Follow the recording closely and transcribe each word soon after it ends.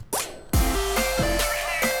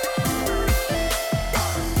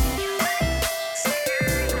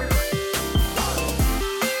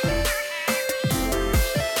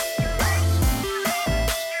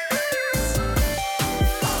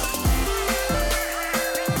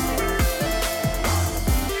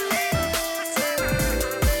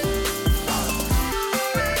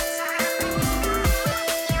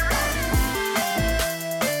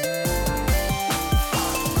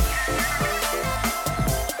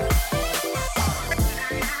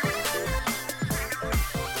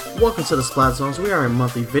Welcome to the SplatZones. We are a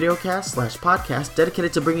monthly videocast / podcast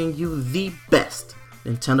dedicated to bringing you the best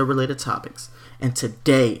Nintendo-related topics. And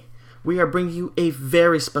today, we are bringing you a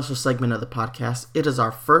very special segment of the podcast. It is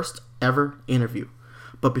our first ever interview.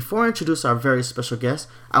 But before I introduce our very special guest,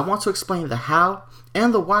 I want to explain the how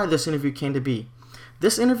and the why this interview came to be.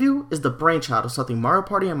 This interview is the brainchild of something Mario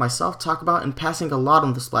Party and myself talk about in passing a lot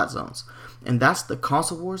on the SplatZones, and that's the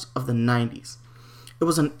console wars of the 90s. It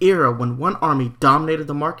was an era when one army dominated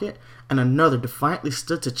the market and another defiantly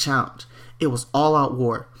stood to challenge. It was all-out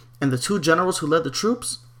war, and the two generals who led the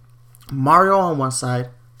troops, Mario on one side,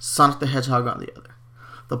 Sonic the Hedgehog on the other.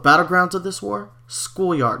 The battlegrounds of this war,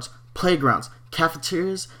 schoolyards, playgrounds,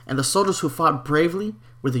 cafeterias, and the soldiers who fought bravely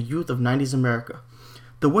were the youth of 90s America.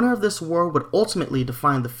 The winner of this war would ultimately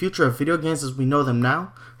define the future of video games as we know them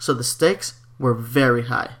now, so the stakes were very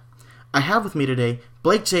high. I have with me today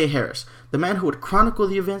Blake J. Harris, the man who would chronicle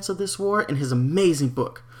the events of this war in his amazing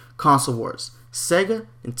book, Console Wars, Sega,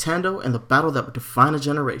 Nintendo, and the Battle That Would Define a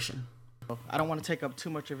Generation. I don't want to take up too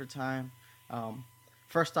much of your time.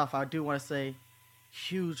 First off, I do want to say,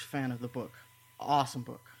 huge fan of the book. Awesome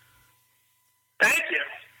book. Thank you.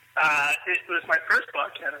 It was my first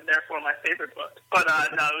book, and therefore my favorite book. But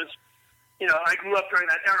no, it was, I grew up during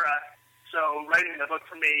that era, so writing the book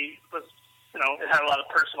for me was, it had a lot of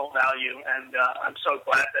personal value, and I'm so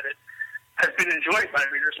glad that it has been enjoyed by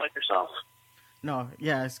readers like yourself. No,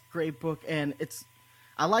 yeah, it's a great book, and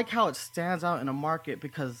I like how it stands out in a market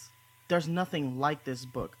because there's nothing like this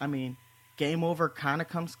book. I mean, Game Over kind of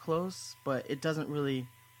comes close, but it doesn't really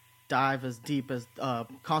dive as deep as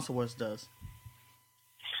Console Wars does.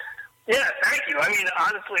 Yeah, thank you. I mean,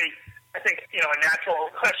 honestly, I think, a natural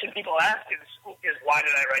question people ask is why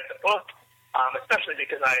did I write the book? Especially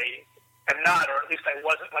because I am not, or at least I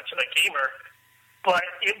wasn't much of a gamer. But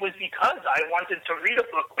it was because I wanted to read a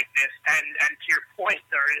book like this, and to your point,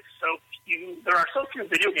 there are so few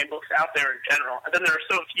video game books out there in general, and then there are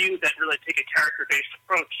so few that really take a character-based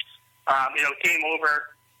approach. Game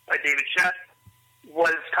Over by David Shett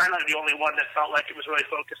was kind of the only one that felt like it was really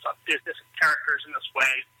focused on business and characters in this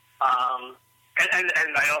way.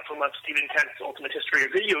 And I also love Stephen Kent's Ultimate History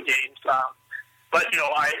of Video Games. But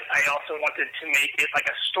I also wanted to make it like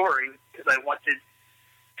a story because I wanted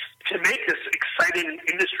to make this exciting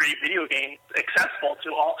industry, video game, accessible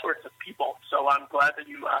to all sorts of people. So I'm glad that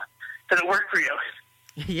that it worked for you.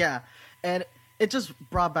 Yeah, and it just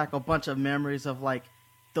brought back a bunch of memories of like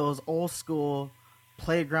those old school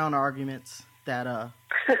playground arguments that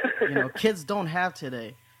kids don't have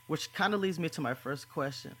today. Which kind of leads me to my first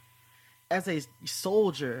question. As a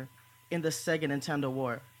soldier in the Sega Nintendo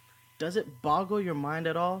war, does it boggle your mind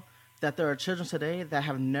at all that there are children today that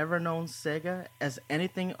have never known Sega as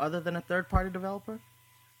anything other than a third-party developer?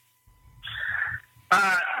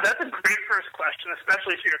 That's a great first question,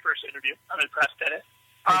 especially for your first interview. I'm impressed at it.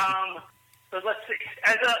 So let's see.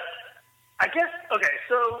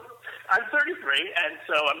 So I'm 33, and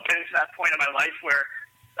so I'm getting to that point in my life where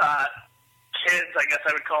kids, I guess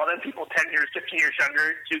I would call them, people 10 years, 15 years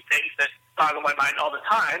younger, do things that boggle my mind all the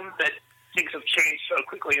time, that things have changed so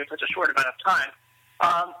quickly in such a short amount of time.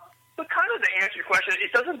 But kind of to answer your question, it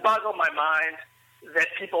doesn't boggle my mind that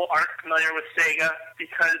people aren't familiar with Sega,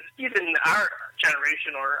 because even our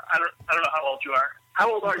generation, or I don't know how old you are. How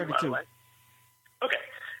old are you, by the way? Okay.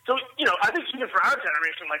 So, I think even for our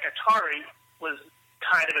generation, like Atari was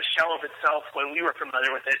kind of a shell of itself when we were familiar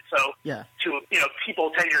with it. So yeah. To people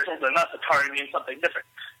 10 years older than us, Atari means something different.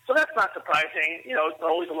 So that's not surprising. It's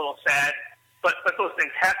always a little sad, but those things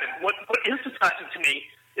happen. What is surprising to me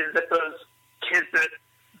is that those kids that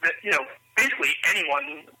basically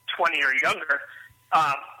anyone 20 or younger,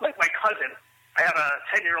 like my cousin, I have a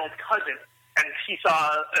 10-year-old cousin, and he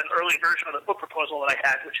saw an early version of the book proposal that I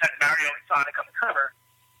had, which had Mario and Sonic on the cover.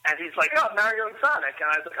 And he's like, oh, Mario and Sonic. And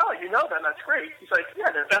I was like, oh, you know them. That's great. He's like, yeah,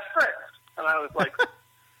 they're best friends. And I was like,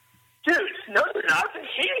 dude, no, they're not. They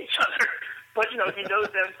hate each other. But, he knows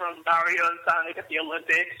them from Mario and Sonic at the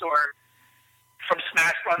Olympics or from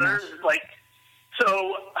Smash Brothers. So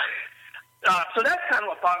that's kind of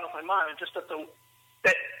what boggles my mind, just that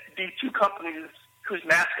these two companies whose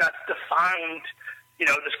mascots defined,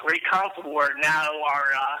 this great console war now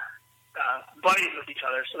are buddies with each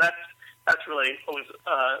other. So that's really always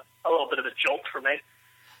a little bit of a jolt for me.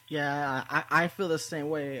 Yeah, I feel the same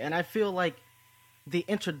way. And I feel like the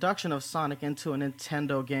introduction of Sonic into a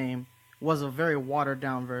Nintendo game was a very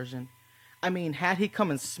watered-down version. I mean, had he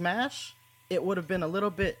come in Smash, it would have been a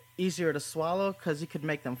little bit easier to swallow because he could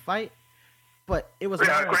make them fight. But it was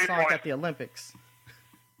not Sonic at the Olympics.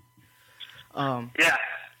 That's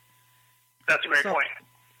a great point.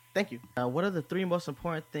 Thank you. What are the three most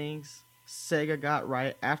important things Sega got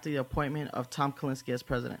right after the appointment of Tom Kalinske as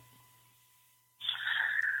president?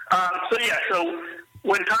 So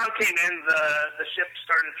when Tom came in, the ship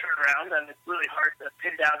started to turn around, and it's really hard to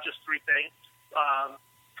pin down just three things.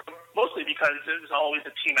 Mostly because it was always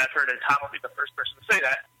a team effort, and Tom will be the first person to say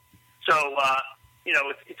that. So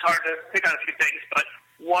it's hard to pick on a few things, but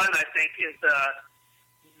one I think is the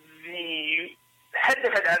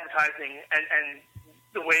head-to-head advertising and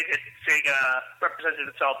the way that Sega represented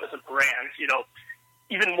itself as a brand.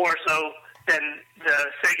 Even more so than the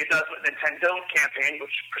Sega does with Nintendo campaign,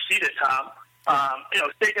 which preceded Tom.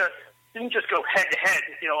 Sega didn't just go head-to-head.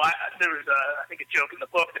 There was, I think, a joke in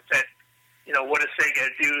the book that said, what does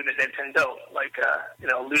Sega do to Nintendo?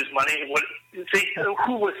 Lose money?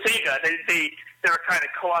 Who was Sega? They were kind of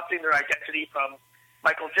co-opting their identity from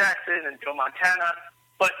Michael Jackson and Joe Montana,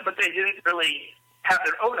 but they didn't really have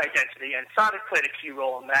their own identity, and Sonic played a key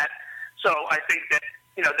role in that. So I think that,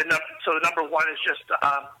 the number one is just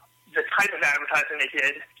the type of advertising they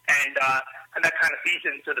did, and that kind of feeds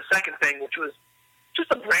into the second thing, which was just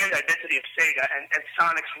the brand identity of Sega and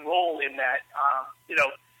Sonic's role in that.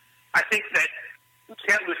 I think that we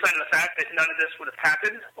can't lose sight of the fact that none of this would have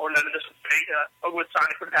happened, or none of this with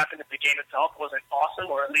Sonic would have happened if the game itself wasn't awesome,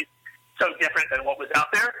 or at least so different than what was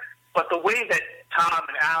out there. But the way that Tom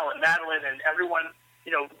and Al and Madeline and everyone,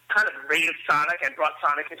 kind of raised Sonic and brought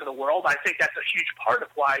Sonic into the world, I think that's a huge part of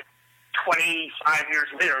why 25 years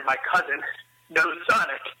later, my cousin knows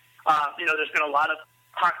Sonic. There's been a lot of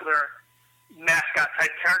popular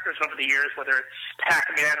mascot-type characters over the years, whether it's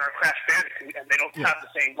Pac-Man or Crash Bandicoot, and they don't have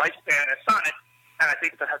the same lifespan as Sonic. And I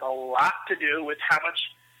think that has a lot to do with how much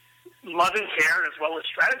love and care as well as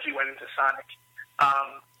strategy went into Sonic.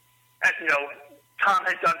 Tom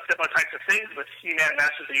had done similar types of things with He-Man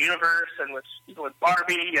Masters of the Universe and with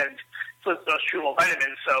Barbie and those True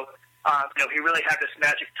Vitamins. So, he really had this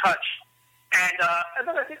magic touch. And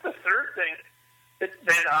then I think the third thing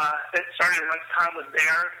that started once Tom was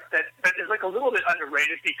there that is like a little bit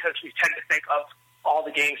underrated because we tend to think of all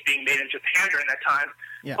the games being made in Japan during that time,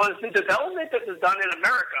 was the development that was done in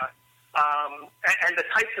America and the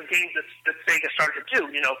types of games that Sega started to do.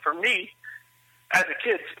 For me, as a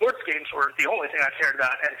kid, sports games were the only thing I cared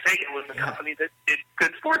about, and Sega was the company that did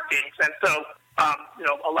good sports games. And so,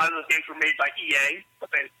 a lot of those games were made by EA,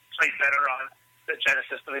 but they played better on the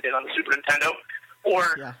Genesis than they did on the Super Nintendo. Or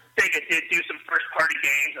Sega did do some first-party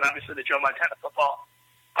games, and obviously the Joe Montana football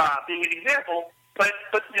being an example. But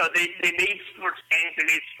they made sports games, they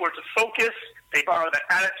made sports a focus, they borrowed that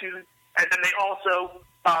attitude, and then they also,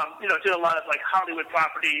 did a lot of, Hollywood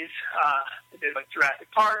properties. They did,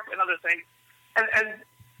 Jurassic Park and other things. And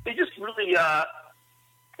they just really,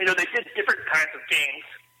 they did different kinds of games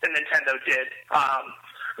than Nintendo did,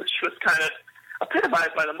 which was kind of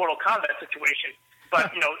epitomized by the Mortal Kombat situation.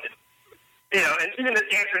 But, and even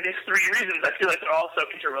answering these three reasons, I feel like they're also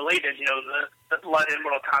interrelated. The blood in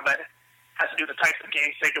Mortal Kombat has to do with the types of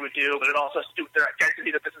games Sega would do, but it also has to do with their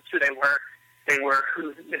identity, that this is who they were. They were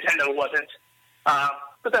who Nintendo wasn't.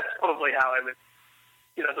 But that's probably how I would,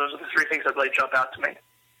 those are the three things that really jump out to me.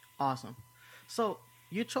 Awesome. So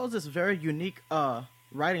you chose this very unique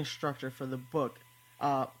writing structure for the book.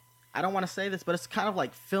 I don't want to say this, but it's kind of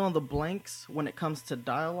like fill in the blanks when it comes to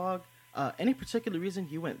dialogue. Any particular reason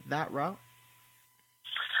you went that route?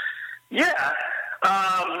 Yeah.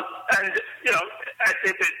 And, I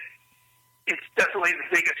think that it's definitely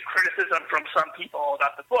the biggest criticism from some people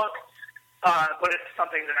about the book, but it's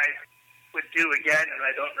something that I would do again and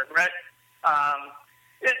I don't regret.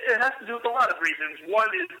 It has to do with a lot of reasons. One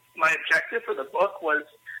is my objective for the book was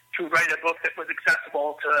to write a book that was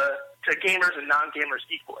accessible to gamers and non-gamers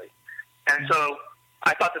equally. And so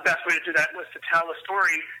I thought the best way to do that was to tell a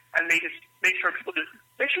story and make sure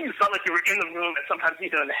you felt like you were in the room and sometimes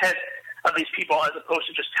even in the head of these people as opposed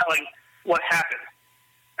to just telling what happened.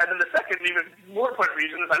 And then the second, even more important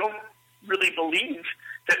reason is I don't really believe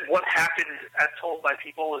that what happened as told by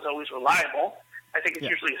people is always reliable. I think it's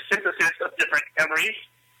usually a synthesis of different memories.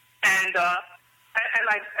 And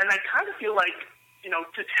I kind of feel like,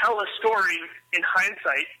 to tell a story in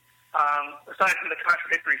hindsight, aside from the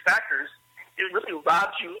contradictory factors, it really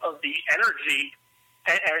robs you of the energy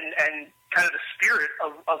and kind of the spirit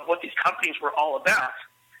of what these companies were all about.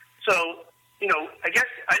 So, I guess,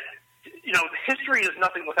 history is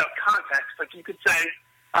nothing without context. Like you could say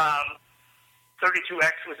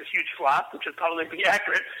 32X was a huge flop, which would probably be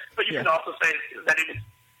accurate, but you can also say that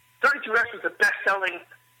 32X was the best-selling,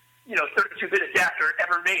 32-bit adapter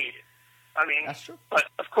ever made. I mean, that's true. But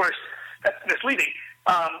of course, that's misleading.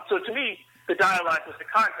 So to me, the dialogue was the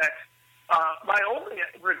context. My only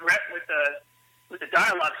regret with with the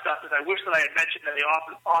dialogue stuff is I wish that I had mentioned in the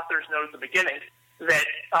author's note at the beginning that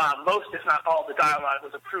most, if not all, the dialogue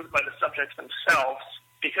was approved by the subjects themselves,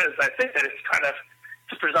 because I think that it's kind of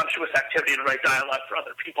a presumptuous activity to write dialogue for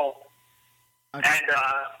other people. Okay.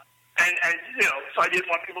 And you know, so I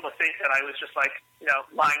didn't want people to think that I was just like, you know,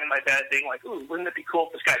 lying in my bed being like, ooh, wouldn't it be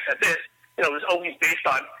cool if this guy said this? You know, it was always based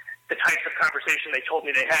on the types of conversation they told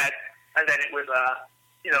me they had, and then it was,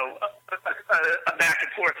 you know, a back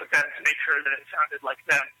and forth with them to make sure that it sounded like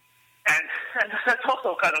them. And that's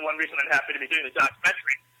also kind of one reason I'm happy to be doing the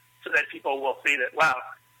documentary, so that people will see that, wow,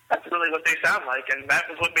 that's really what they sound like. And that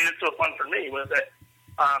was what made it so fun for me, was that,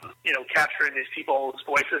 you know, capturing these people's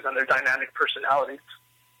voices and their dynamic personalities.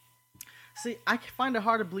 See, I find it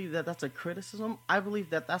hard to believe that that's a criticism. I believe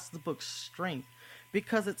that that's the book's strength,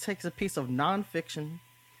 because it takes a piece of nonfiction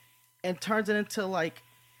and turns it into, like,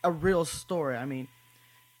 a real story. I mean,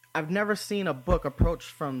 I've never seen a book approached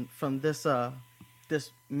from this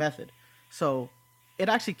this method, so it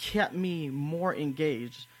actually kept me more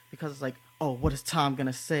engaged, because it's like, oh, what is Tom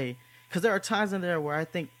gonna say? Because there are times in there where I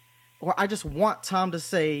think, or I just want Tom to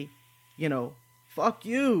say, you know, fuck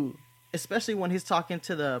you, especially when he's talking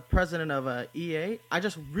to the president of EA. I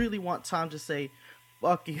just really want Tom to say,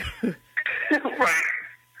 fuck you. Right.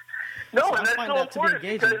 No, so and that's so important,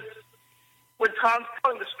 because when Tom's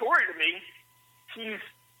telling the story to me, he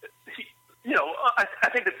you know, I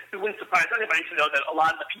think it wouldn't surprise anybody to know that a lot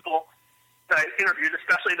of the people that I interviewed,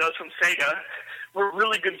 especially those from Sega, were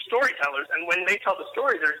really good storytellers. And when they tell the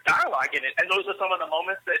story, there's dialogue in it. And those are some of the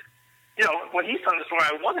moments that, you know, when he's telling the story,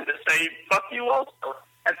 I wanted to say, fuck you also.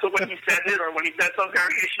 And so when he said it, or when he said some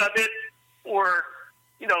variation of it, or,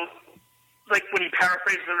 you know, like when he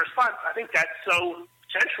paraphrases the response, I think that's so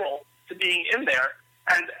central to being in there.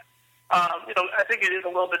 And you know, I think it is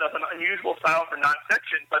a little bit of an unusual style for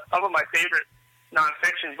nonfiction, but some of my favorite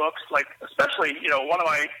nonfiction books, like especially, you know, one of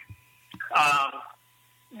my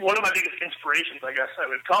biggest inspirations, I guess I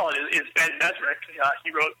would call it, is Ben Mesrick.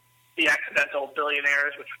 He wrote The Accidental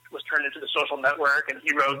Billionaires, which was turned into The Social Network, and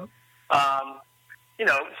he wrote, you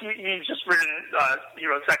know, he's just written, he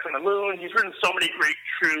wrote Sex on the Moon. He's written so many great,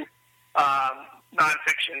 true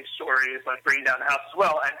nonfiction stories, like Bringing Down the House as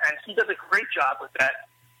well, and he does a great job with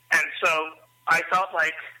that. And so I felt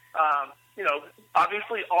like, you know,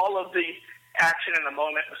 obviously all of the action in the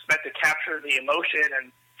moment was meant to capture the emotion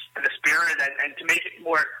and the spirit, and to make it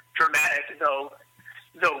more dramatic, though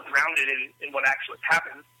grounded in what actually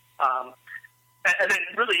happened. And then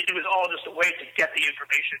really it was all just a way to get the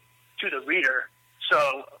information to the reader.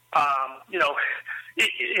 So, you know,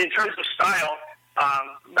 in terms of style,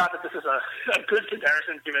 not that this is a good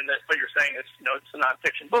comparison, given that what you're saying is, you know, it's a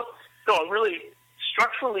nonfiction book. So really,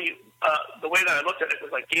 structurally, the way that I looked at it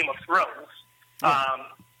was like Game of Thrones,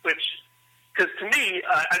 which, because to me,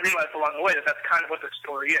 I realized along the way that that's kind of what the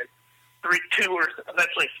story is. Two or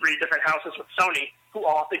eventually three different houses with Sony, who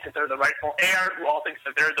all think that they're the rightful heir, who all think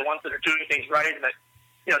that they're the ones that are doing things right, and that,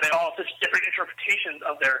 you know, they all have such different interpretations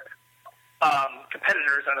of their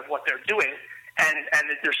competitors and of what they're doing, and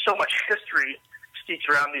there's so much history steeped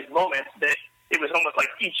around these moments that it was almost like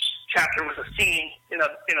each chapter was a scene in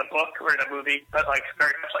a book or in a movie, but like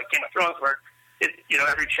very much like Game of Thrones, where you know,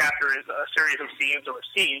 every chapter is a series of scenes or a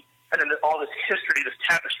scene, and then all this history, this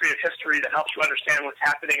tapestry of history that helps you understand what's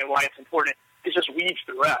happening and why it's important, is just weaved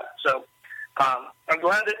throughout. So I'm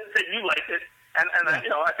glad that you liked it, and you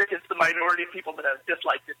know, I think it's the minority of people that have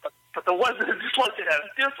disliked it, but the ones that have disliked it have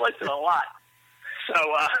disliked it a lot. So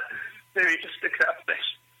maybe just accept this.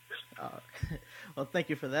 Well, thank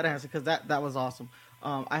you for that answer, because that was awesome.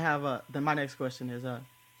 I have then my next question is,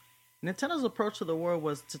 Nintendo's approach to the world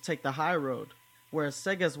was to take the high road, whereas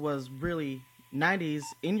Sega's was really 90s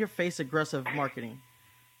in-your-face aggressive marketing.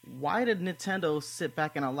 Why did Nintendo sit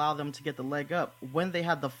back and allow them to get the leg up when they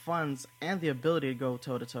had the funds and the ability to go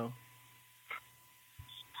toe-to-toe?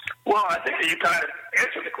 Well, I think that you kind of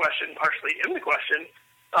answered the question partially in the question.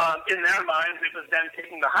 In their minds, it was them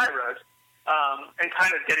taking the high road, and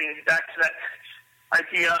kind of getting back to that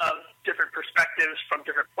idea of different perspectives from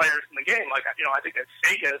different players in the game. Like, you know, I think that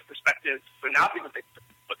Sega's perspective would not be that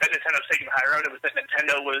Nintendo's taking the high road. It was that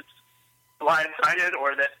Nintendo was blindsided,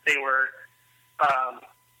 or that they were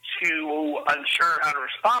too unsure how to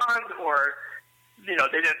respond, or, you know,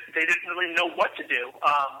 they didn't really know what to do.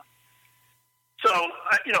 So,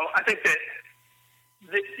 you know, I think that,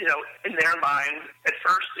 you know, in their mind, at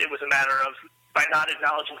first it was a matter of, by not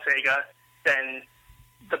acknowledging Sega, then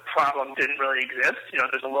the problem didn't really exist. You know,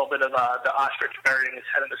 there's a little bit of the ostrich burying his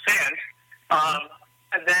head in the sand.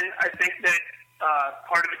 And then I think that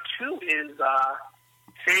part of it, too, is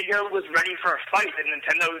Sega was ready for a fight, and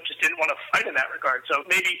Nintendo just didn't want to fight in that regard. So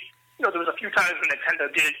maybe there was a few times when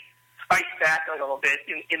Nintendo did fight back a little bit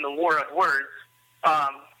in the war of words,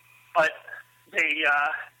 but they,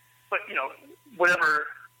 whatever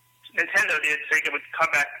Nintendo did, Sega would come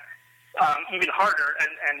back even harder,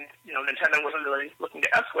 and Nintendo wasn't really looking to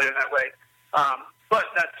escalate in that way. But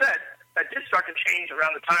that said, that did start to change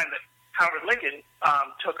around the time that Howard Lincoln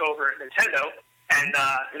took over at Nintendo, and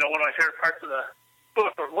one of my favorite parts of the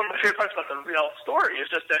book, or one of my favorite parts about the real story, is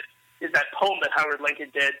that poem that Howard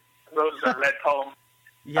Lincoln did, Roses Are Red poem.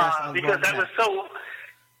 Yes, because that was so,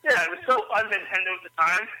 it was so un-Nintendo at the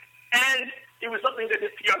time, and it was something that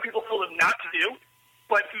young people told him not to do,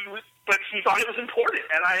 but he thought it was important,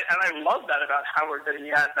 and I love that about Howard, that he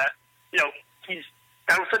has that,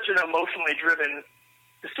 that was such an emotionally driven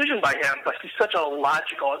decision by him, but he's such a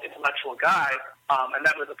logical, intellectual guy, and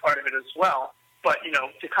that was a part of it as well. But,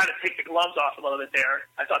 to kind of take the gloves off a little bit there,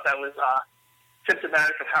 I thought that was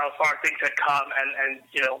symptomatic of how far things had come, and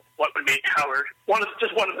what would make Howard one of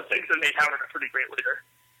the things that made Howard a pretty great leader.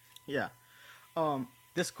 Yeah.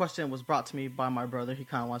 This question was brought to me by my brother. He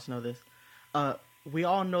kind of wants to know this. We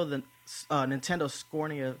all know that Nintendo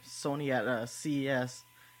scorning Sony at CES,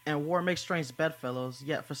 and war makes strange bedfellows,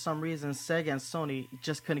 yet for some reason Sega and Sony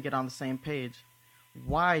just couldn't get on the same page.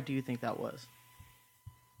 Why do you think that was?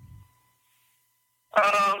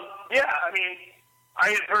 I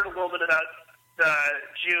had heard a little bit about the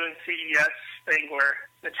June CES thing where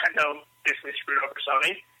Nintendo basically screwed over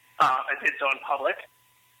Sony and did so in public.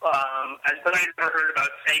 But I never heard about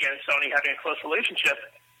Sega and Sony having a close relationship.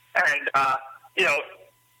 And,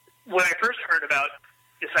 when I first heard about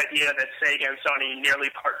this idea that Sega and Sony nearly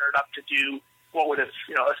partnered up to do what would have,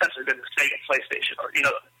 essentially been the Sega PlayStation, or,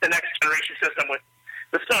 the next generation system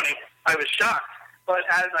with Sony, I was shocked. But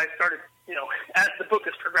as I started, as the book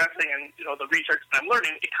is progressing and, the research that I'm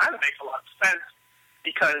learning, it kind of makes a lot of sense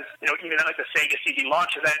because, even at like the Sega CD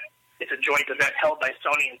launch event, it's a joint event held by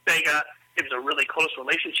Sony and Sega. It was a really close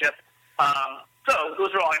relationship. So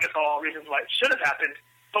those are all, I guess, all reasons why it should have happened.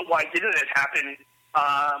 But why didn't it happen?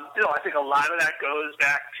 I think a lot of that goes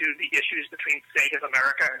back to the issues between Sega of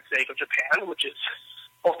America and Sega of Japan, which is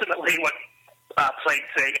ultimately what plagued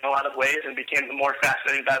Sega in a lot of ways and became the more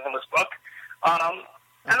fascinating battle in this book.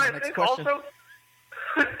 And I think also,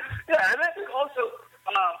 I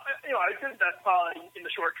think that's probably in the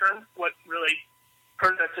short term what really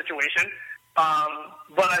hurt that situation.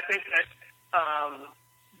 But I think that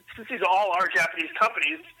since these all are Japanese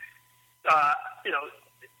companies,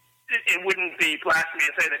 it wouldn't be blasphemy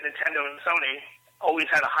to say that Nintendo and Sony always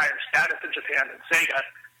had a higher status in Japan than Sega.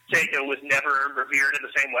 Sega was never revered in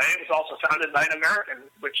the same way. It was also founded by an American,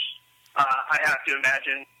 which I have to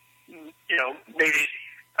imagine, maybe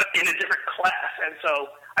in a different class. And so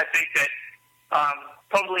I think that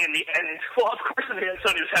probably in the end, well, of course, in the end,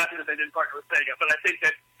 Sony was happy that they didn't partner with Sega, but I think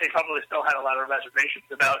that they probably still had a lot of reservations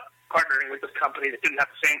about partnering with this company that didn't have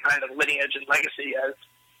the same kind of lineage and legacy as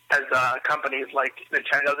companies like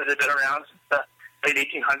Nintendo that had been around since the late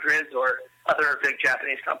 1800s or other big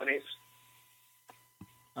Japanese companies.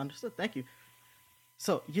 Understood. Thank you.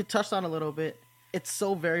 So you touched on a little bit. It's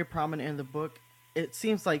so very prominent in the book. It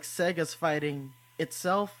seems like Sega's fighting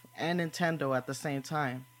itself and Nintendo at the same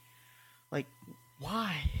time. Like,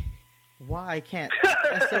 why? Why can't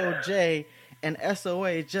SOJ and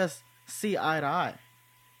SOA just see eye to eye?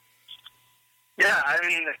 Yeah,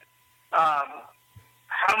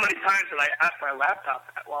 how many times did I ask my laptop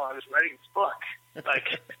that while I was writing this book?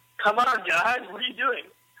 Like, come on, guys, what are you doing?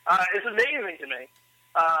 It's amazing to me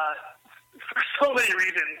for so many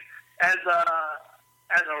reasons. As a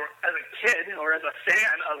kid or as a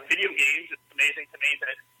fan of video games, it's amazing to me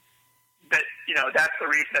that that's the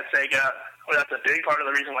reason that Sega, or that's a big part of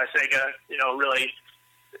the reason why Sega, really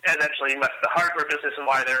eventually left the hardware business and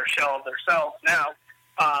why they're shelved themselves now.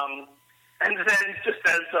 And then just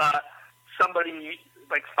as somebody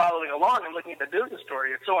like following along and looking at the business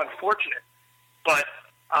story, it's so unfortunate. But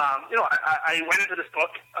I went into this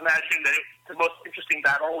book imagining that the most interesting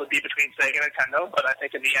battle would be between Sega and Nintendo, but I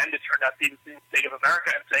think in the end it turned out to be between Sega of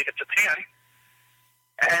America and Sega of Japan.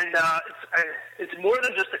 And it's more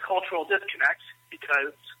than just a cultural disconnect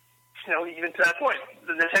because, even to that point,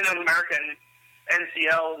 the Nintendo of America and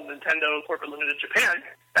NCL, Nintendo Corporate Limited Japan,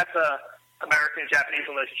 that's a American-Japanese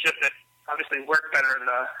relationship that obviously worked better in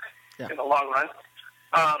the long run.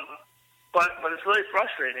 But it's really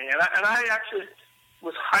frustrating. And I actually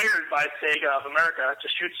was hired by Sega of America to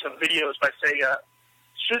shoot some videos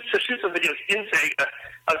shoot some videos in Sega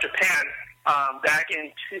of Japan back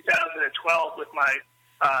in 2012 with my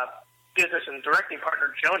business and directing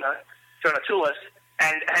partner Jonah Toulis,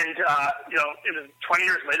 and it was 20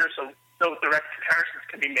 years later. So no direct comparisons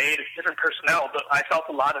can be made. It's different personnel, but I felt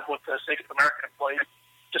a lot of what the Sega American employees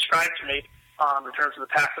described to me in terms of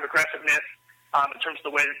the passive aggressiveness, in terms of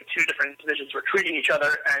the way that the two different divisions were treating each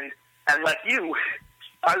other, and like you,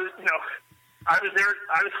 I was there.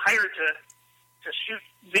 I was hired to shoot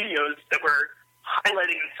videos that were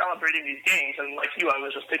highlighting and celebrating these games, and like you, I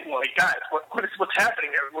was just thinking, like, guys, what's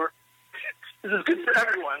happening here? This is good for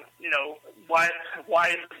everyone. Why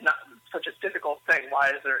is this not such a difficult thing? Why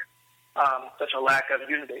is there such a lack of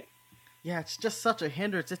unity? Yeah, it's just such a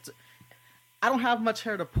hindrance. I don't have much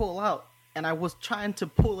hair to pull out, and I was trying to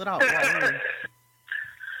pull it out.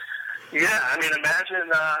 Yeah, I mean,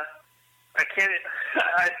 imagine.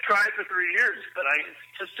 I tried for 3 years, but I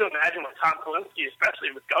just to imagine what Tom Kalinske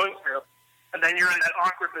especially was going through, and then you're in that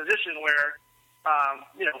awkward position where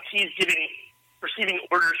he's receiving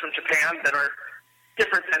orders from Japan that are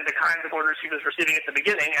different than the kinds of orders he was receiving at the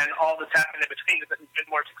beginning, and all that's happened in between is that he's been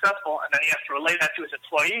more successful, and then he has to relay that to his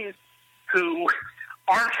employees who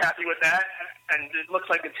aren't happy with that, and it looks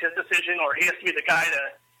like it's his decision, or he has to be the guy to,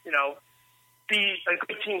 be a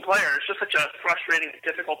good team player. It's just such a frustrating,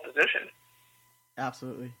 difficult position.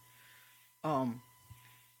 Absolutely. I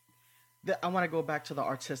want to go back to the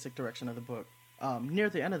artistic direction of the book. Near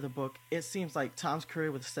the end of the book, it seems like Tom's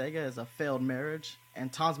career with Sega is a failed marriage,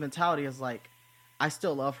 and Tom's mentality is like, I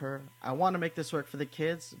still love her, I want to make this work for the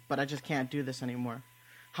kids, but I just can't do this anymore.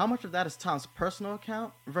 How much of that is Tom's personal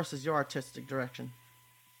account versus your artistic direction?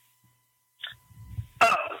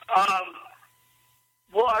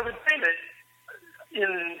 Well, I would say that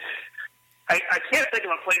I can't think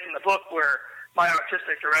of a place in the book where my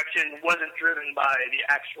artistic direction wasn't driven by the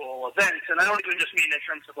actual events, and I don't even just mean in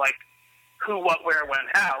terms of like who, what, where, when,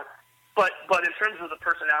 how, but in terms of the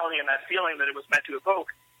personality and that feeling that it was meant to evoke.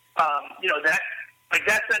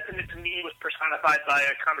 That sentiment to me was personified by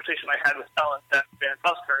a conversation I had with Ellen Van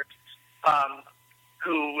Buskirk,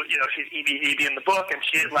 who she's EBVB in the book, and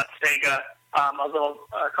she had left Sega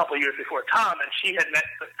a couple of years before Tom, and she had met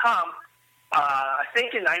with Tom, I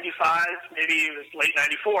think in '95, maybe it was late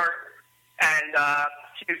 '94, and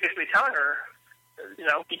she was basically telling her,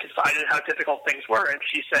 he confided how difficult things were, and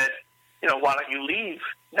she said, why don't you leave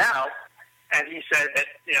now? And he said that,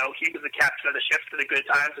 he was the captain of the ship for the good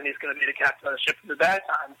times, and he's going to be the captain of the ship for the bad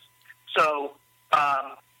times. So,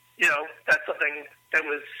 that's something that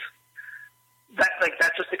was,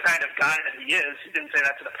 that's just the kind of guy that he is. He didn't say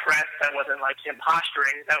that to the press. That wasn't like him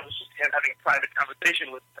posturing. That was just him having a private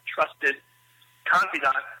conversation with a trusted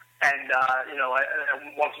confidant. And, I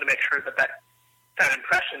wanted to make sure that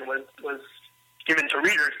impression was given to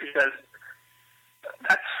readers, because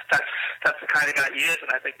that's the kind of guy he is,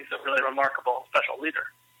 and I think he's a really remarkable, special leader.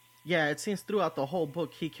 Yeah, it seems throughout the whole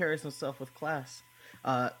book he carries himself with class.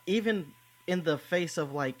 Even in the face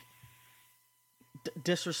of like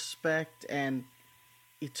disrespect and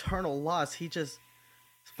eternal loss, he just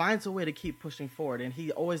finds a way to keep pushing forward, and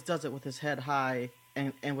he always does it with his head high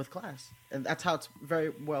and with class, and that's how it's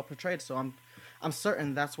very well portrayed. So I'm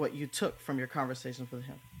certain that's what you took from your conversations with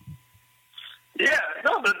him. Yeah,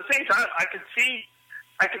 no, but at the same time, I could see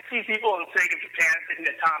people in Sega Japan thinking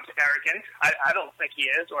that Tom's arrogant. I don't think he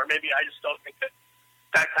is, or maybe I just don't think that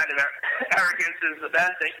kind of arrogance is the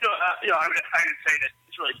bad thing. I would say that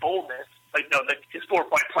it's really boldness, his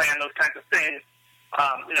 4-point plan, those kinds of things.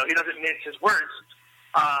 He doesn't mince his words.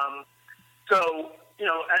 And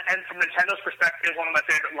from Nintendo's perspective, one of my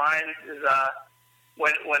favorite lines is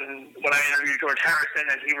when I interviewed George Harrison,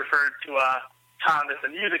 and he referred to Tom as the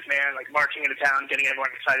music man, like marching into town, getting everyone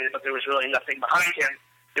excited, but there was really nothing behind him.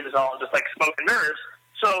 It was all just like smoke and mirrors.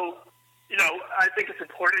 So, I think it's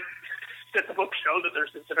important that the book show that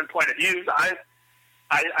there's a different point of views. I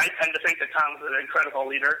tend to think that Tom's an incredible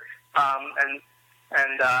leader,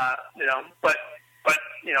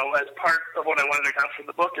 as part of what I wanted to come from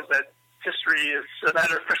the book is that history is a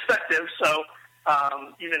matter of perspective. So,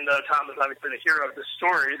 even though Tom is obviously the hero of the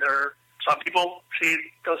story, there are some people see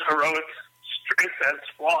those heroic strengths as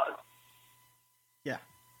flaws. Yeah,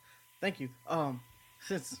 thank you.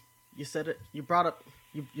 Since you said it, you brought up,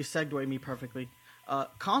 you segued me perfectly.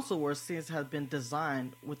 Console Wars seems to have been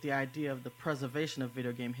designed with the idea of the preservation of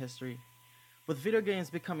video game history. With video games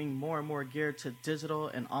becoming more and more geared to digital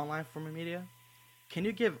and online form of media, can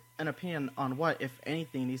you give an opinion on what, if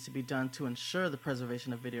anything, needs to be done to ensure the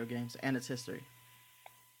preservation of video games and its history?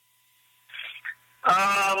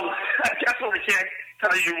 I definitely can't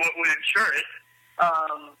tell you what would ensure it. I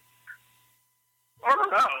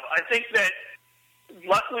don't know. I think that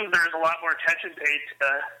luckily there's a lot more attention paid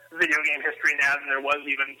to video game history now than there was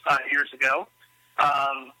even 5 years ago.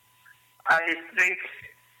 I think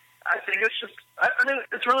I think it's just, I mean,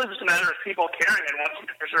 it's really just a matter of people caring and wanting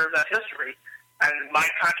to preserve that history. And my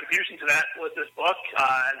contribution to that was this book,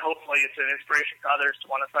 and hopefully it's an inspiration to others to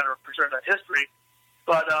want to try to preserve that history.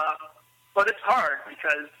 But it's hard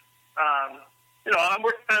because, I'm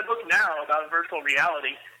working on a book now about virtual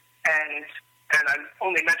reality, and I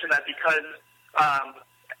only mention that because,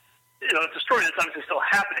 it's a story that's obviously still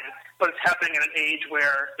happening, but it's happening in an age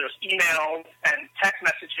where there's emails and text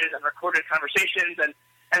messages and recorded conversations, and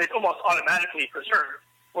it's almost automatically preserved.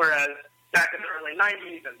 Whereas back in the early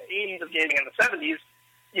 90s and the 80s of gaming and the 70s,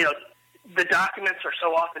 the documents are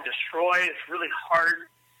so often destroyed. It's really hard,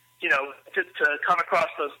 to come across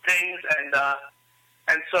those things. And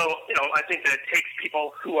so, I think that it takes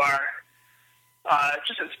people who are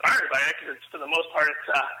just inspired by it, because for the most part,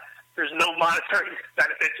 there's no monetary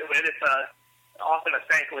benefit to it. It's often a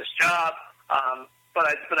thankless job. But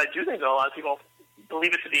I do think that a lot of people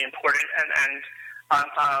believe it to be important, and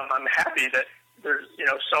I'm happy that there's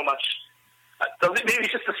so much. Maybe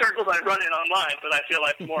it's just the circles I run in online, but I feel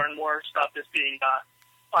like more and more stuff is being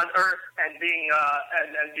unearthed and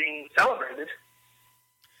being celebrated.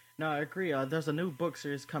 No, I agree. There's a new book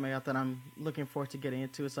series coming out that I'm looking forward to getting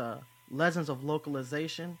into. It's Legends of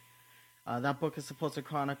Localization. That book is supposed to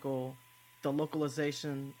chronicle the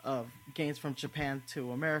localization of games from Japan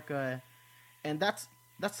to America, and that's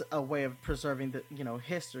a way of preserving the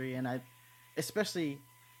history. And especially,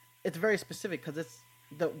 it's very specific because it's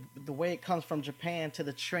the way it comes from Japan to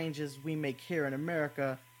the changes we make here in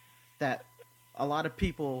America that a lot of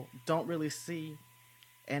people don't really see,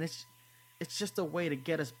 and it's just a way to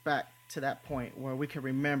get us back to that point where we can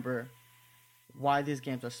remember why these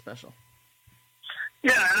games are special.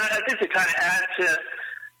 Yeah, and I think to kind of add to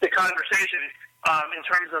the conversation in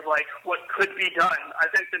terms of like what could be done, I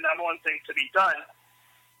think the number one thing to be done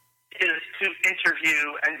is to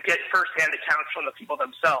interview and get firsthand accounts from the people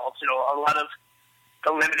themselves. A lot of the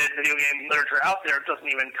limited video game literature out there doesn't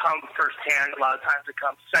even come firsthand. A lot of times it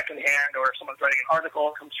comes secondhand, or someone's writing an article,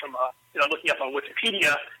 it comes from looking up on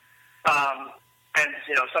Wikipedia. And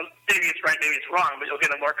maybe it's right, maybe it's wrong, but you'll get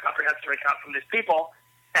a more comprehensive account from these people.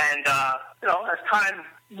 And as time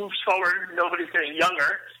moves forward, nobody's getting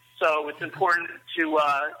younger, so it's important to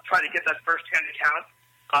try to get that first-hand account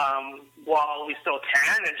while we still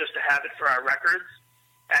can, and just to have it for our records.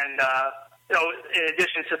 And in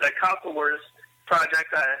addition to the Console Wars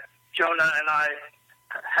project, Jonah and I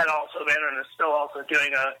had also been, and is still also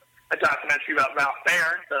doing a documentary about Ralph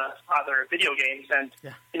Baer, the father of video games, and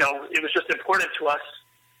it was just important to us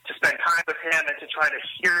to spend time with him and to try to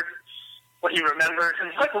hear what he remembered. And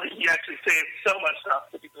luckily, he actually saved so much stuff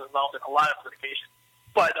that he was involved in a lot of litigation.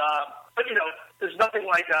 But there's nothing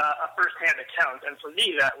like a first-hand account, and for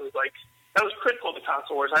me, that was critical to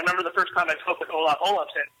Console Wars. I remember the first time I spoke with Olaf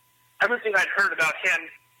Olafsson, everything I'd heard about him,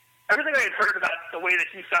 everything I had heard about the way that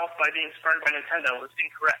he felt by being spurned by Nintendo was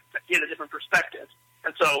incorrect. He had a different perspective.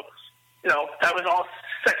 And so, that was all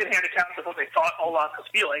second-hand accounts of what they thought Olaf was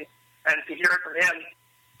feeling. And to hear it from him,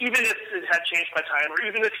 even if it had changed by time, or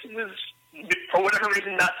even if he was, for whatever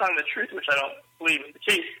reason, not telling the truth, which I don't believe is the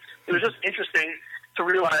case, it was just interesting to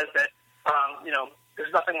realize that,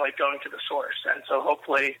 there's nothing like going to the source. And so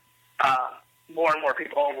hopefully more and more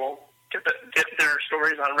people will get their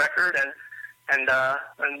stories on record, and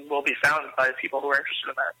will be found by people who are interested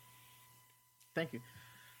in that. Thank you.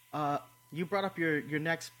 You brought up your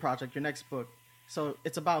next project, your next book. So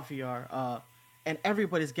it's about VR, and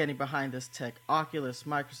everybody's getting behind this tech. Oculus,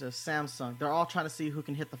 Microsoft, Samsung, they're all trying to see who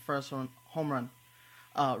can hit the first home run.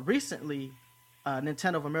 Recently,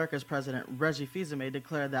 Nintendo of America's president, Reggie Fils-Aimé,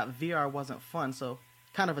 declared that VR wasn't fun. So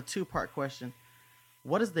kind of a two-part question.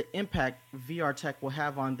 What is the impact VR tech will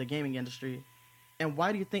have on the gaming industry? And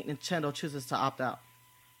why do you think Nintendo chooses to opt out?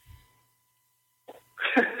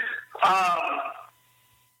 I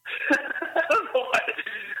don't know why.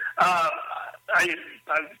 I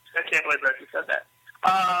can't believe Reggie said that.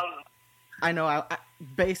 I know.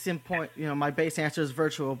 Base in point, my base answer is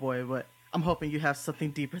Virtual Boy, but I'm hoping you have something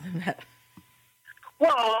deeper than that.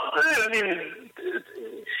 Well, I mean,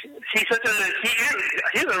 he's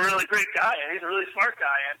a really great guy, and he's a really smart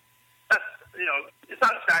guy, and that's, it's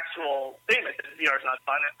not a factual statement that VR is not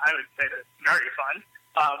fun. I would say that it's very fun,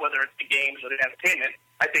 whether it's the games or the entertainment.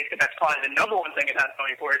 I think that that's probably the number one thing it has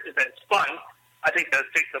going for it, is that it's fun. I think the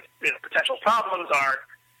potential problems are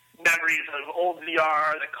memories of old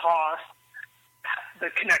VR, the cost, the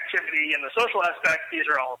connectivity, and the social aspect. These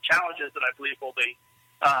are all challenges that I believe will be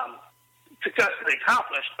successfully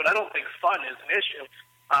accomplished, but I don't think fun is an issue.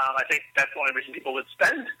 I think that's the only reason people would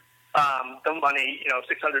spend the money, $600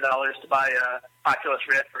 to buy a Oculus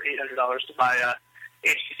Rift or $800 to buy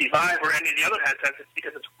HTC Vive or any of the other headsets. It's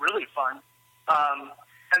because it's really fun.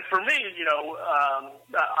 And for me,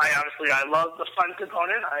 I love the fun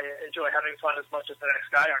component. I enjoy having fun as much as the next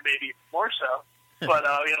guy, or maybe more so. But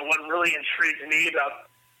what really intrigues me about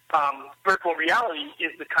virtual reality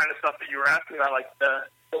is the kind of stuff that you were asking about, like the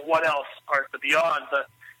what else part, the beyond, the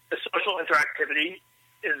social interactivity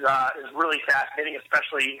is really fascinating,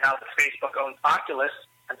 especially now that Facebook owns Oculus,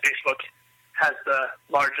 and Facebook has the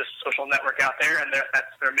largest social network out there, and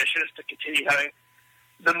that's their mission, is to continue having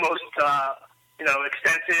the most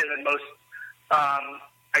extensive and most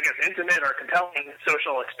intimate or compelling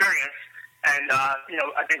social experience. And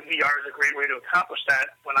I think VR is a great way to accomplish that.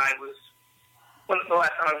 When the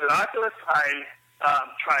last time I was at Oculus, I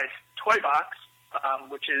tried Toybox,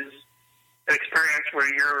 which is an experience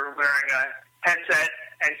where you're wearing a headset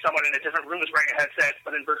and someone in a different room is wearing a headset,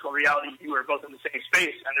 but in virtual reality, you are both in the same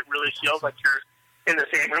space, and it really feels like you're in the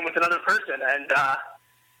same room with another person. And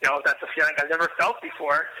that's a feeling I've never felt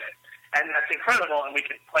before, and that's incredible. And we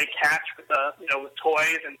can play catch with with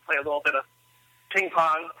toys and play a little bit of ping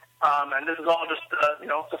pong. And this is all just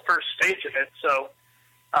the first stage of it. So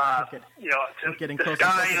the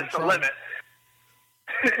sky is the limit.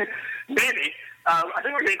 Maybe. I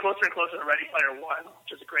think we're getting closer and closer to Ready Player One,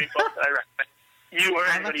 which is a great book that I recommend you or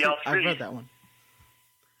anybody else read. I've read that one.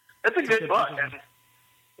 It's a good book, and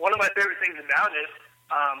one of my favorite things about it,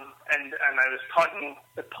 and I was talking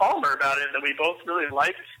with Palmer about it, that we both really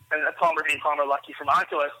liked, and Palmer being Palmer Luckey from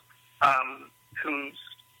Oculus, who's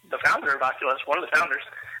the founder of Oculus, one of the founders.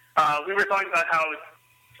 We were talking about how,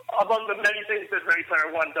 among the many things that Ready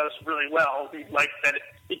Player One does really well, we like that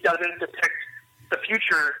it doesn't depict the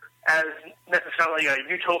future as necessarily a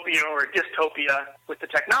utopia or a dystopia with the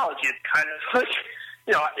technology. It's kind of like,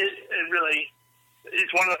 it really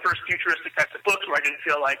is one of the first futuristic types of books where I didn't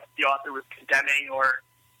feel like the author was condemning or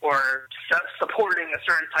supporting a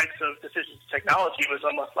certain types of decisions in technology. It was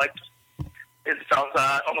almost like, it felt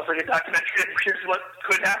almost like a documentary. Here's what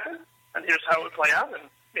could happen, and here's how it would play out, and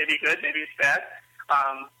maybe good, maybe it's bad,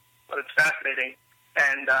 but it's fascinating.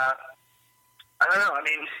 And I don't know,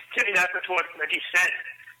 getting back to what he said,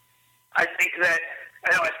 I think that,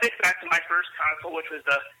 I think back to my first console, which was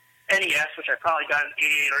the NES, which I probably got in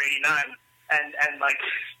 88 or 89, and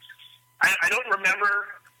I don't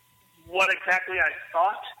remember what exactly I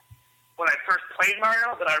thought when I first played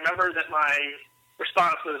Mario, but I remember that my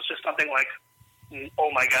response was just something like,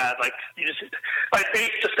 oh my God, like, my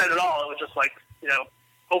face just said it all. It was just like,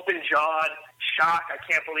 open-jawed shock. I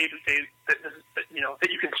can't believe that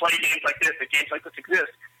you can play games like this, that games like this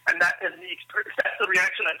exist. And that's the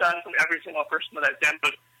reaction I've done from every single person that I've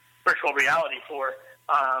demoed virtual reality for.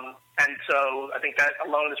 And so I think that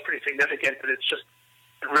alone is pretty significant, but it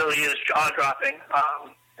really is jaw-dropping.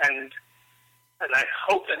 And I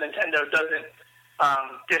hope that Nintendo doesn't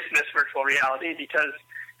dismiss virtual reality, because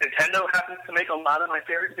Nintendo happens to make a lot of my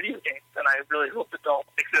favorite video games, and I really hope that they'll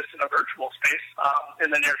exist in a virtual space in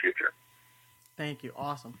the near future. Thank you.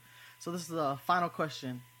 Awesome. So this is the final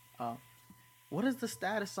question. What is the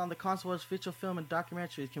status on the console's feature film and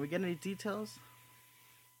documentaries? Can we get any details?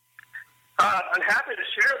 I'm happy to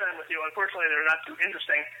share them with you. Unfortunately, they're not too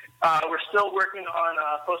interesting. We're still working on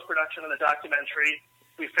post-production of the documentary.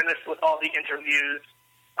 We finished with all the interviews.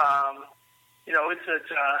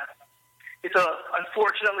 It's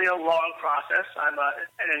unfortunately a long process. I'm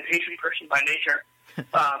an impatient person by nature,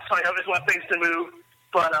 so I always want things to move.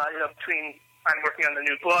 But between I'm working on the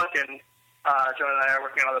new book, and Joan and I are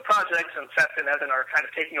working on other projects, and Seth and Evan are kind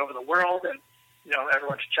of taking over the world, and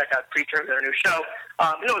everyone should check out Preacher, their new show.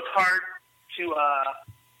 It's hard to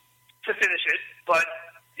finish it, but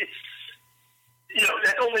it's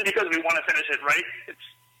only because we want to finish it right.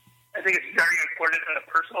 I think it's very important at a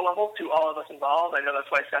personal level to all of us involved. I know that's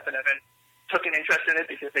why Seth and Evan took an interest in it,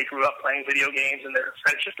 because they grew up playing video games, and their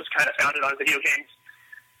friendship was kind of founded on video games.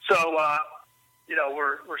 So,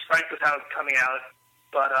 we're psyched with how it's coming out,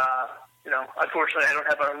 but, unfortunately I don't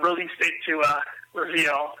have a release date to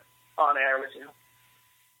reveal on air with you.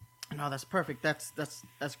 No, that's perfect. That's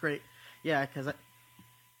great. Yeah, because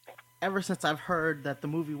ever since I've heard that the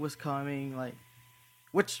movie was coming,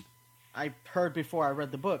 which I heard before I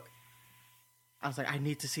read the book, I was like, I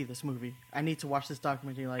need to see this movie. I need to watch this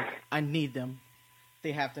documentary. I need them.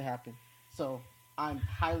 They have to happen. So I'm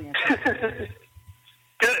highly anticipating.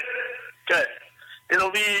 Good.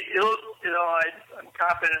 I'm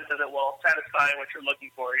confident that it will satisfy what you're looking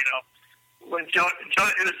for. When it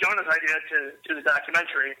was Jonah's idea to do the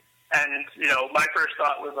documentary, and my first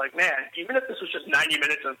thought was like, man, even if this was just 90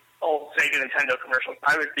 minutes of old Sega Nintendo commercials,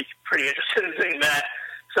 I would be pretty interested in seeing that.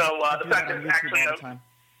 So the fact that it's actually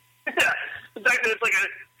the fact that it's like a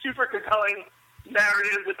super compelling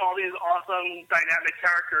narrative with all these awesome dynamic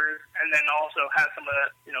characters, and then also has some of the,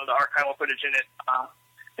 you know, the archival footage in it.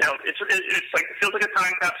 You know, it's like, it feels like a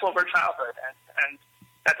time capsule of our childhood, and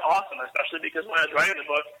that's awesome, especially because when I was writing the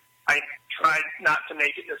book, I tried not to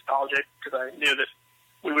make it nostalgic because I knew that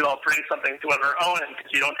we would all bring something to our own, and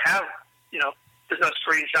because you don't have, you know, there's no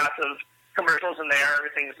screenshots of commercials in there,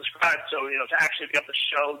 everything is described, so, you know, to actually be able to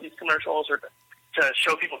show these commercials or to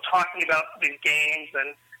show people talking about these games,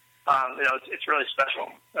 and, you know, it's really special,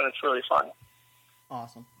 and it's really fun.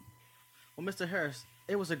 Awesome. Well, Mr. Harris,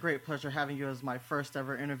 it was a great pleasure having you as my first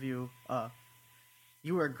ever interview.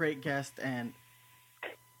 You were a great guest, and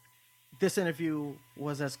this interview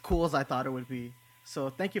was as cool as I thought it would be. So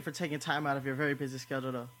thank you for taking time out of your very busy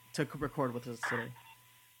schedule to record with us today.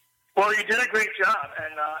 Well, you did a great job,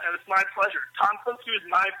 and it's my pleasure. Tom Clancy was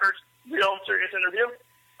my first real serious interview,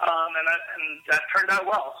 and that turned out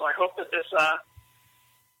well. So I hope that this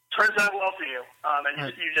turns out well for you.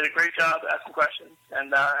 And you did a great job asking questions,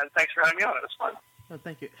 and thanks for having me on. It was fun. Oh,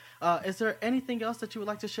 thank you. Is there anything else that you would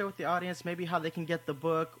like to share with the audience? Maybe how they can get the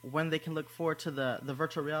book, when they can look forward to the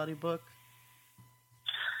virtual reality book?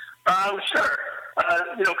 Sure.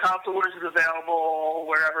 You know, Console Wars is available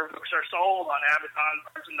wherever books are sold, on Amazon,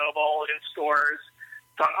 Barnes & Noble, in stores.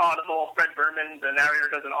 It's on Audible. Fred Berman, the narrator,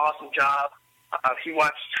 does an awesome job. He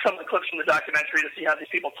watched some of the clips from the documentary to see how these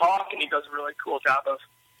people talk, and he does a really cool job of,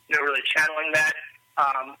 you know, really channeling that.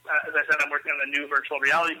 As I said, I'm working on a new virtual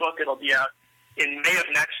reality book. It'll be out in May of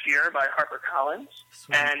next year by HarperCollins.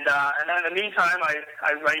 Sweet. And then in the meantime, I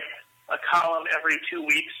write a column every 2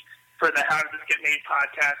 weeks for the How Did This Get Made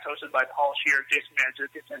podcast, hosted by Paul Scheer, Jason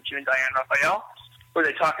Mantzoukas, and June Diane Raphael, where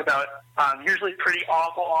they talk about usually pretty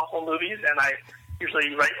awful movies, and I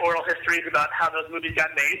usually write oral histories about how those movies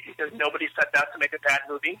got made, because nobody set out to make a bad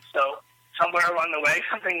movie. So somewhere along the way,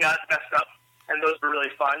 something got messed up, and those were really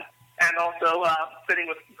fun. And also, fitting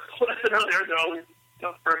with what I said earlier, they're always, you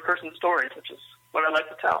know, first-person stories, which is what I like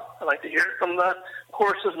to tell. I like to hear it from the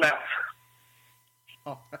horse's mouth.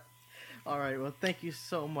 Oh. All right, well, thank you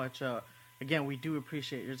so much. Again, we do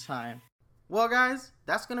appreciate your time. Well, guys,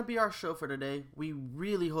 that's going to be our show for today. We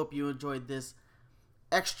really hope you enjoyed this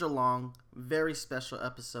extra long, very special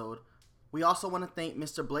episode. We also want to thank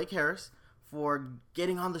Mr. Blake Harris for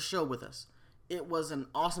getting on the show with us. It was an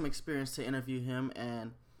awesome experience to interview him,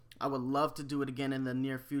 and I would love to do it again in the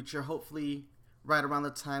near future, hopefully right around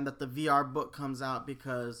the time that the VR book comes out,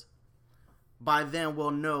 because by then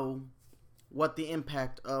we'll know what the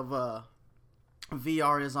impact of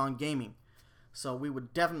VR is on gaming. So we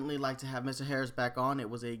would definitely like to have Mr. Harris back on. It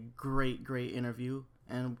was a great interview.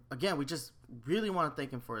 And again, we just really want to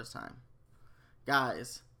thank him for his time.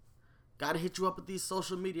 Guys, gotta hit you up with these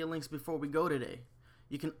social media links before we go today.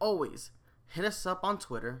 You can always hit us up on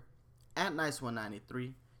Twitter at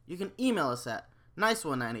Nice193. You can email us at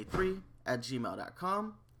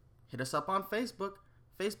nice193@gmail.com. Hit us up on Facebook,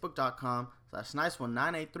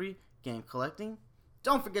 facebook.com/nice1983 game collecting.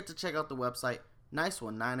 Don't forget to check out the website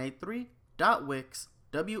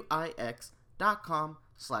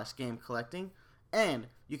nice1983.wix.com/game collecting. And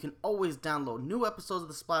you can always download new episodes of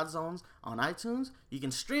the SplatZones on iTunes. You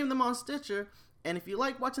can stream them on Stitcher. And if you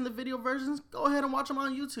like watching the video versions, go ahead and watch them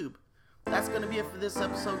on YouTube. That's going to be it for this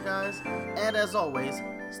episode, guys. And as always,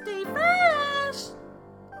 stay fresh.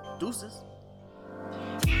 Deuces.